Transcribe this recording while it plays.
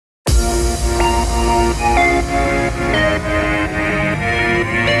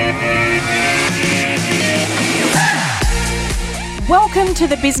Welcome to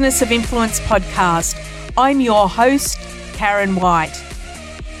the Business of Influence podcast. I'm your host, Karen White.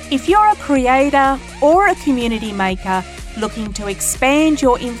 If you're a creator or a community maker looking to expand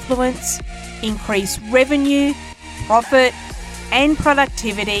your influence, increase revenue, profit, and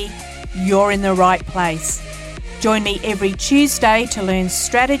productivity, you're in the right place. Join me every Tuesday to learn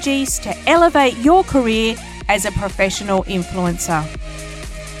strategies to elevate your career as a professional influencer.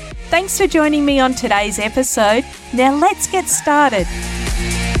 Thanks for joining me on today's episode. Now let's get started.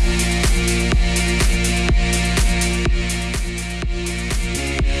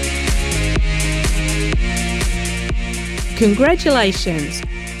 Congratulations!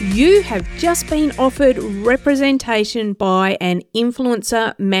 You have just been offered representation by an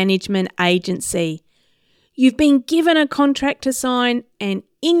influencer management agency. You've been given a contract to sign, and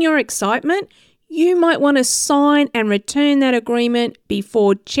in your excitement, you might want to sign and return that agreement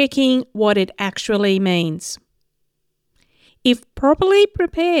before checking what it actually means. If properly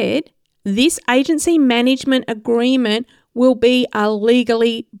prepared, this agency management agreement will be a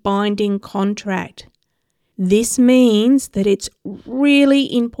legally binding contract. This means that it's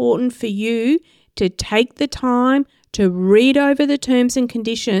really important for you to take the time to read over the terms and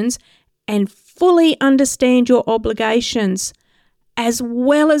conditions and fully understand your obligations, as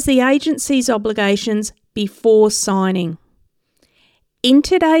well as the agency's obligations before signing. In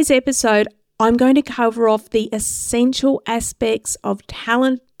today's episode, I'm going to cover off the essential aspects of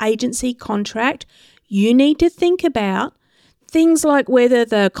talent agency contract you need to think about, things like whether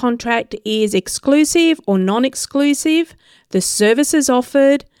the contract is exclusive or non-exclusive, the services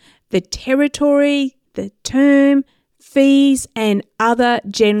offered, the territory, the term, fees, and other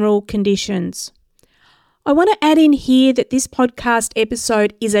general conditions. I want to add in here that this podcast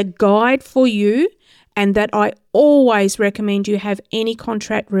episode is a guide for you and that I always recommend you have any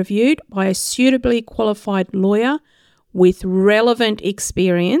contract reviewed by a suitably qualified lawyer with relevant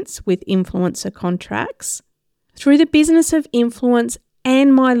experience with influencer contracts. Through the Business of Influence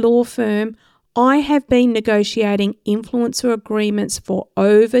and my law firm, I have been negotiating influencer agreements for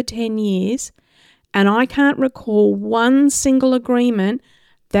over 10 years, and I can't recall one single agreement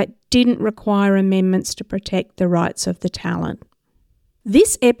that didn't require amendments to protect the rights of the talent.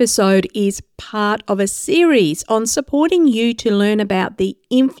 This episode is part of a series on supporting you to learn about the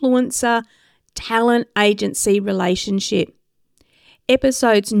influencer talent agency relationship.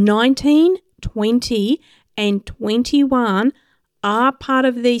 Episodes 19, 20, and 21 are part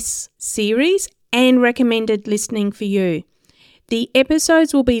of this series and recommended listening for you. The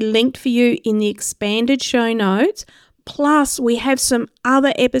episodes will be linked for you in the expanded show notes. Plus, we have some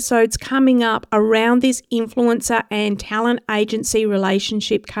other episodes coming up around this influencer and talent agency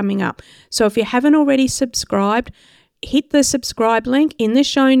relationship coming up. So if you haven't already subscribed, hit the subscribe link in the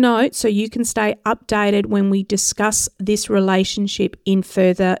show notes so you can stay updated when we discuss this relationship in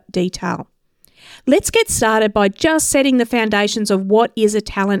further detail. Let's get started by just setting the foundations of what is a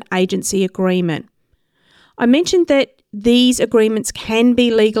talent agency agreement. I mentioned that these agreements can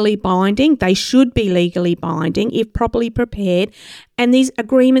be legally binding. They should be legally binding if properly prepared. And these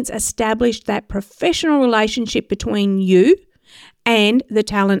agreements establish that professional relationship between you and the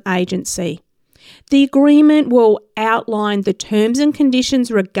talent agency. The agreement will outline the terms and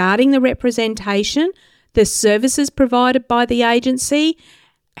conditions regarding the representation, the services provided by the agency,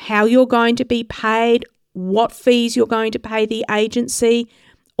 how you're going to be paid, what fees you're going to pay the agency,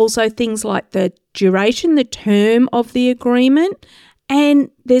 also things like the duration, the term of the agreement,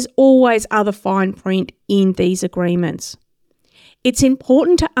 and there's always other fine print in these agreements. It's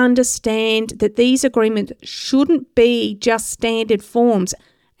important to understand that these agreements shouldn't be just standard forms,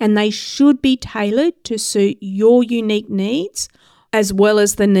 and they should be tailored to suit your unique needs as well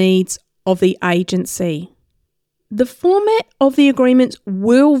as the needs of the agency. The format of the agreements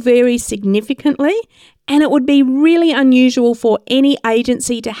will vary significantly, and it would be really unusual for any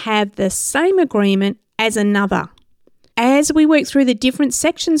agency to have the same agreement as another. As we work through the different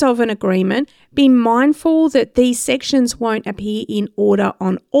sections of an agreement, be mindful that these sections won't appear in order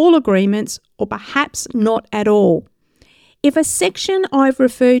on all agreements, or perhaps not at all. If a section I've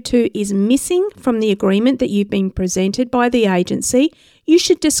referred to is missing from the agreement that you've been presented by the agency, you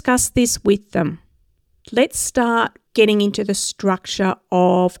should discuss this with them. Let's start getting into the structure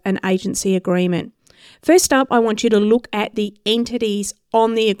of an agency agreement. First up, I want you to look at the entities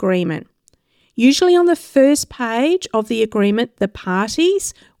on the agreement. Usually on the first page of the agreement, the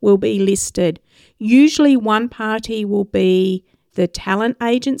parties will be listed. Usually one party will be the talent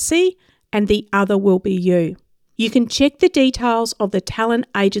agency and the other will be you. You can check the details of the talent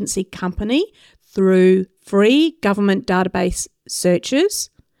agency company through free government database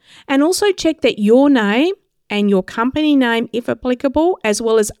searches, and also check that your name and your company name if applicable, as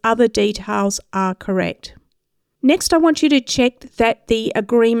well as other details are correct. Next, I want you to check that the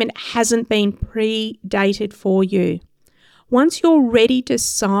agreement hasn't been pre-dated for you. Once you're ready to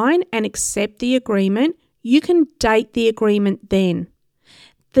sign and accept the agreement, you can date the agreement then.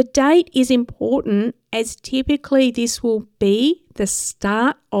 The date is important as typically this will be the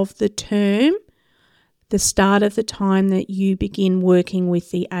start of the term, the start of the time that you begin working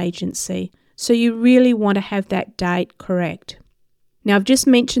with the agency. So you really want to have that date correct. Now, I've just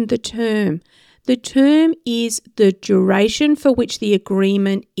mentioned the term. The term is the duration for which the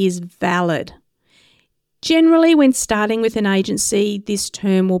agreement is valid. Generally, when starting with an agency, this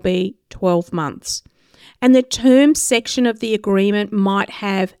term will be 12 months. And the term section of the agreement might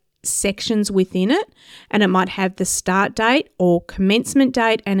have sections within it, and it might have the start date or commencement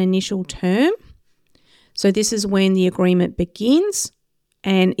date and initial term. So this is when the agreement begins,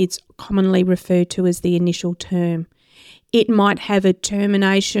 and it's commonly referred to as the initial term. It might have a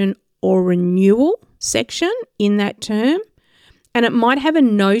termination or renewal section in that term, and it might have a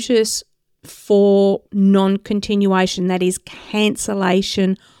notice for non-continuation, that is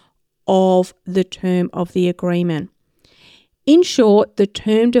cancellation of the term of the agreement. In short, the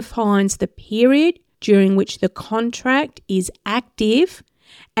term defines the period during which the contract is active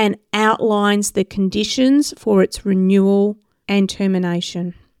and outlines the conditions for its renewal and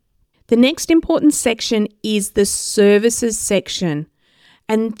termination. The next important section is the services section,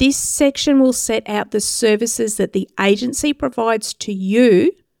 and this section will set out the services that the agency provides to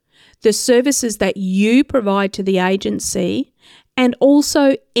you, the services that you provide to the agency, and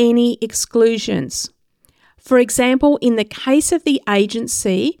also any exclusions. For example, in the case of the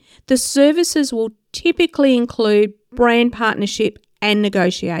agency, the services will typically include brand partnership and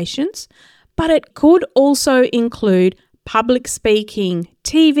negotiations, but it could also include public speaking,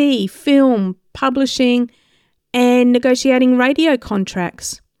 TV, film, publishing, and negotiating radio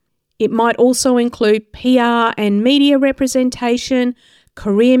contracts. It might also include PR and media representation,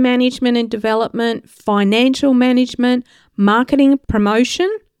 career management and development, financial management, marketing promotion,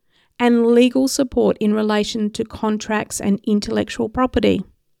 and legal support in relation to contracts and intellectual property.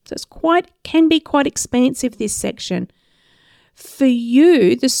 So can be quite expansive, this section. For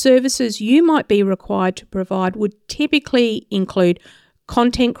you, the services you might be required to provide would typically include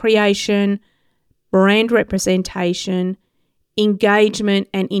content creation, brand representation, engagement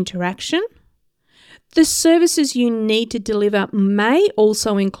and interaction. The services you need to deliver may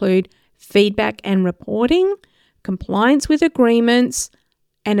also include feedback and reporting, compliance with agreements,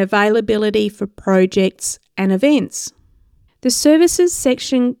 and availability for projects and events. The services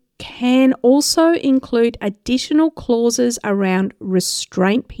section can also include additional clauses around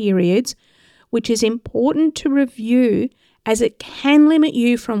restraint periods, which is important to review as it can limit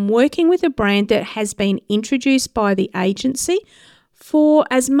you from working with a brand that has been introduced by the agency for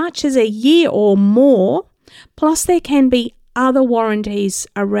as much as a year or more. Plus, there can be other warranties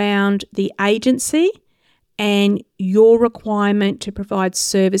around the agency and your requirement to provide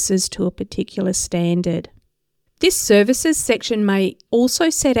services to a particular standard. This services section may also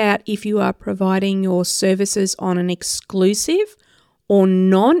set out if you are providing your services on an exclusive or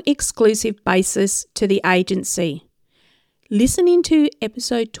non-exclusive basis to the agency. Listen into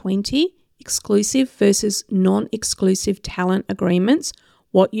episode 20, Exclusive versus Non-Exclusive Talent Agreements,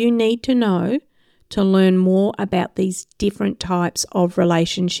 what you need to know to learn more about these different types of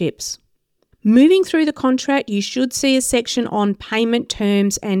relationships. Moving through the contract, you should see a section on payment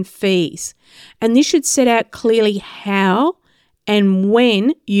terms and fees, and this should set out clearly how and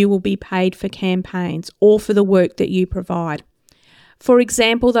when you will be paid for campaigns or for the work that you provide. For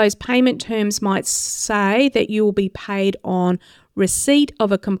example, those payment terms might say that you will be paid on receipt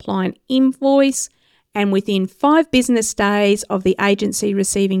of a compliant invoice and within 5 business days of the agency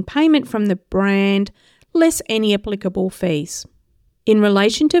receiving payment from the brand, less any applicable fees. In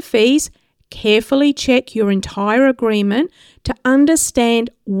relation to fees, carefully check your entire agreement to understand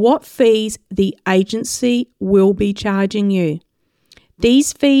what fees the agency will be charging you.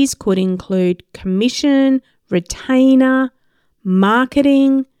 These fees could include commission, retainer,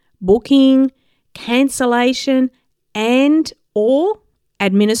 marketing, booking, cancellation, and or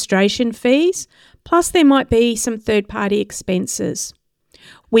administration fees, plus there might be some third-party expenses.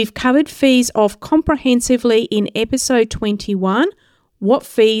 We've covered fees off comprehensively in episode 21, what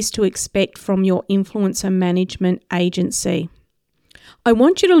fees to expect from your influencer management agency. I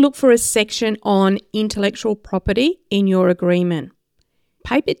want you to look for a section on intellectual property in your agreement.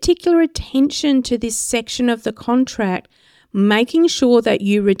 Pay particular attention to this section of the contract, making sure that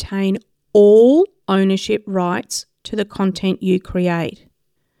you retain all ownership rights to the content you create.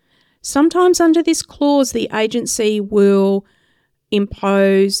 Sometimes under this clause, the agency will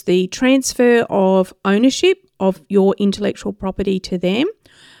impose the transfer of ownership of your intellectual property to them,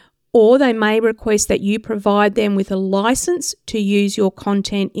 or they may request that you provide them with a license to use your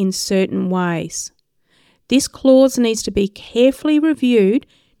content in certain ways. This clause needs to be carefully reviewed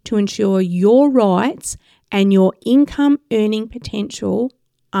to ensure your rights and your income earning potential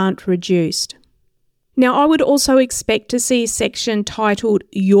aren't reduced. Now, I would also expect to see a section titled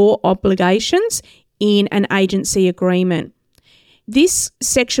Your Obligations in an agency agreement. This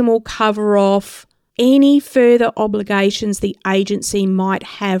section will cover off any further obligations the agency might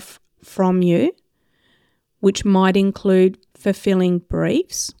have from you, which might include fulfilling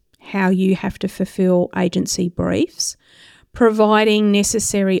briefs, how you have to fulfill agency briefs, providing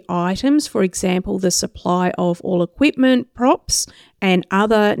necessary items, for example, the supply of all equipment, props, and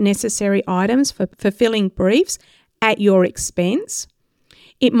other necessary items for fulfilling briefs at your expense.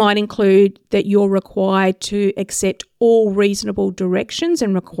 It might include that you're required to accept all reasonable directions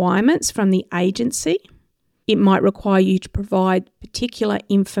and requirements from the agency. It might require you to provide particular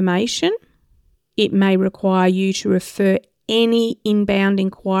information. It may require you to refer any inbound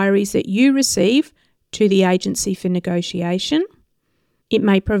inquiries that you receive to the agency for negotiation. It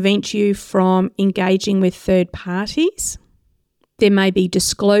may prevent you from engaging with third parties. There may be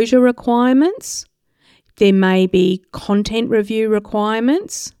disclosure requirements. There may be content review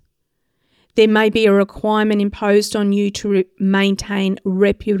requirements. There may be a requirement imposed on you to maintain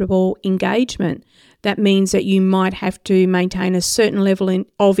reputable engagement. That means that you might have to maintain a certain level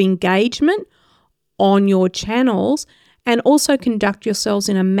of engagement on your channels and also conduct yourselves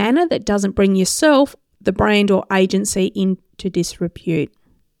in a manner that doesn't bring yourself, the brand or agency, into disrepute.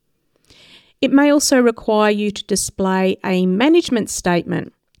 It may also require you to display a management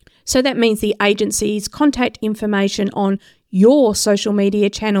statement. So that means the agency's contact information on your social media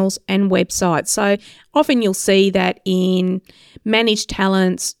channels and websites. So often you'll see that in Managed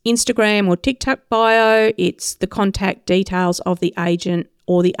Talent's Instagram or TikTok bio, it's the contact details of the agent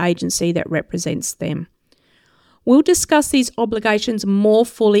or the agency that represents them. We'll discuss these obligations more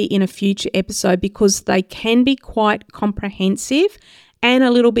fully in a future episode because they can be quite comprehensive and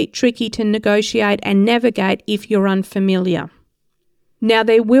a little bit tricky to negotiate and navigate if you're unfamiliar. Now,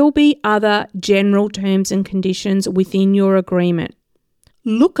 there will be other general terms and conditions within your agreement.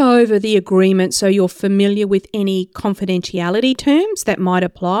 Look over the agreement so you're familiar with any confidentiality terms that might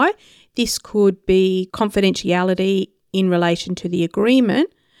apply. This could be confidentiality in relation to the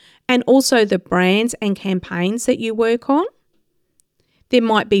agreement and also the brands and campaigns that you work on. There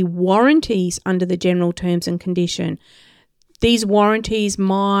might be warranties under the general terms and condition. These warranties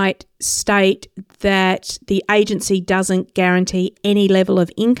might state that the agency doesn't guarantee any level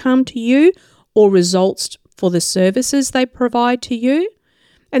of income to you or results for the services they provide to you.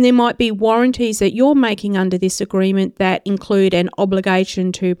 And there might be warranties that you're making under this agreement that include an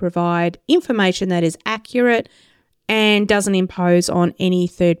obligation to provide information that is accurate and doesn't impose on any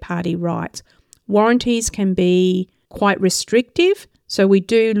third-party rights. Warranties can be quite restrictive, so we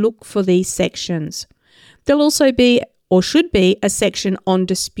do look for these sections. There'll also be or should be a section on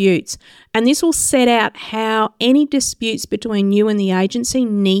disputes, and this will set out how any disputes between you and the agency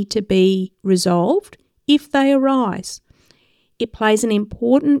need to be resolved if they arise. It plays an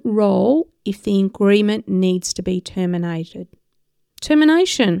important role if the agreement needs to be terminated.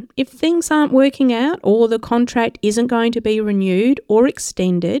 Termination. If things aren't working out or the contract isn't going to be renewed or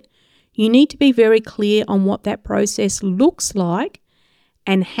extended, you need to be very clear on what that process looks like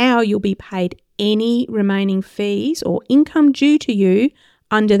and how you'll be paid any remaining fees or income due to you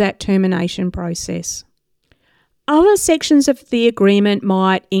under that termination process. Other sections of the agreement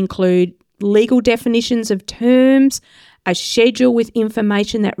might include legal definitions of terms, a schedule with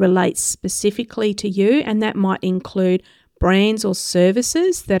information that relates specifically to you, and that might include brands or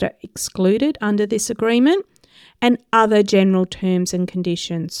services that are excluded under this agreement, and other general terms and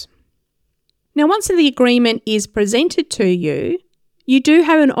conditions. Now, once the agreement is presented to you, you do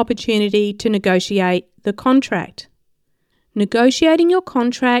have an opportunity to negotiate the contract. Negotiating your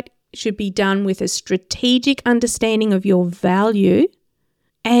contract should be done with a strategic understanding of your value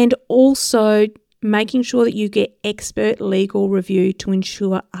and also making sure that you get expert legal review to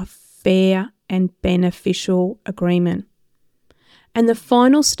ensure a fair and beneficial agreement. And the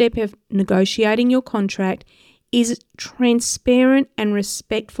final step of negotiating your contract is transparent and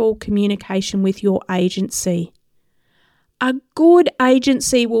respectful communication with your agency. A good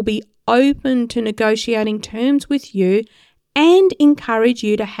agency will be open to negotiating terms with you and encourage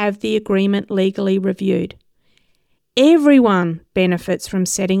you to have the agreement legally reviewed. Everyone benefits from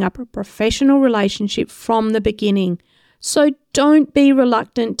setting up a professional relationship from the beginning, So don't be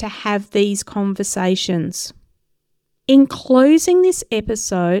reluctant to have these conversations. In closing this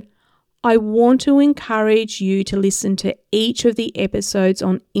episode, I want to encourage you to listen to each of the episodes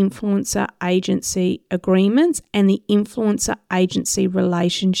on influencer agency agreements and the influencer agency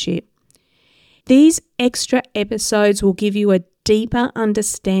relationship. These extra episodes will give you a deeper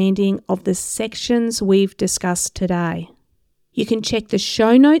understanding of the sections we've discussed today. You can check the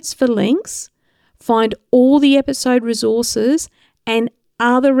show notes for links, find all the episode resources and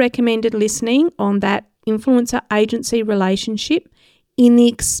other recommended listening on that influencer agency relationship in the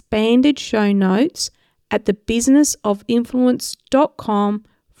expanded show notes at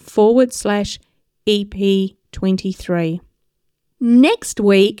thebusinessofinfluence.com/EP23. Next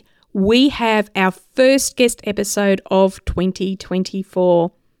week, we have our first guest episode of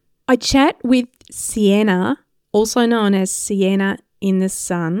 2024. I chat with Sienna, also known as Sienna in the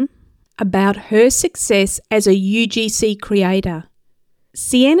Sun, about her success as a UGC creator.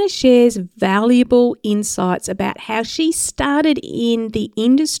 Sienna shares valuable insights about how she started in the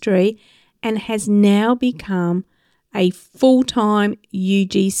industry and has now become a full-time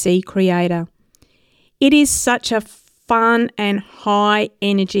UGC creator. It is such a fun and high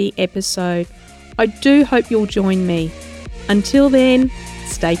energy episode. I do hope you'll join me. Until then,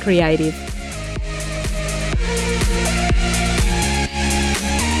 stay creative.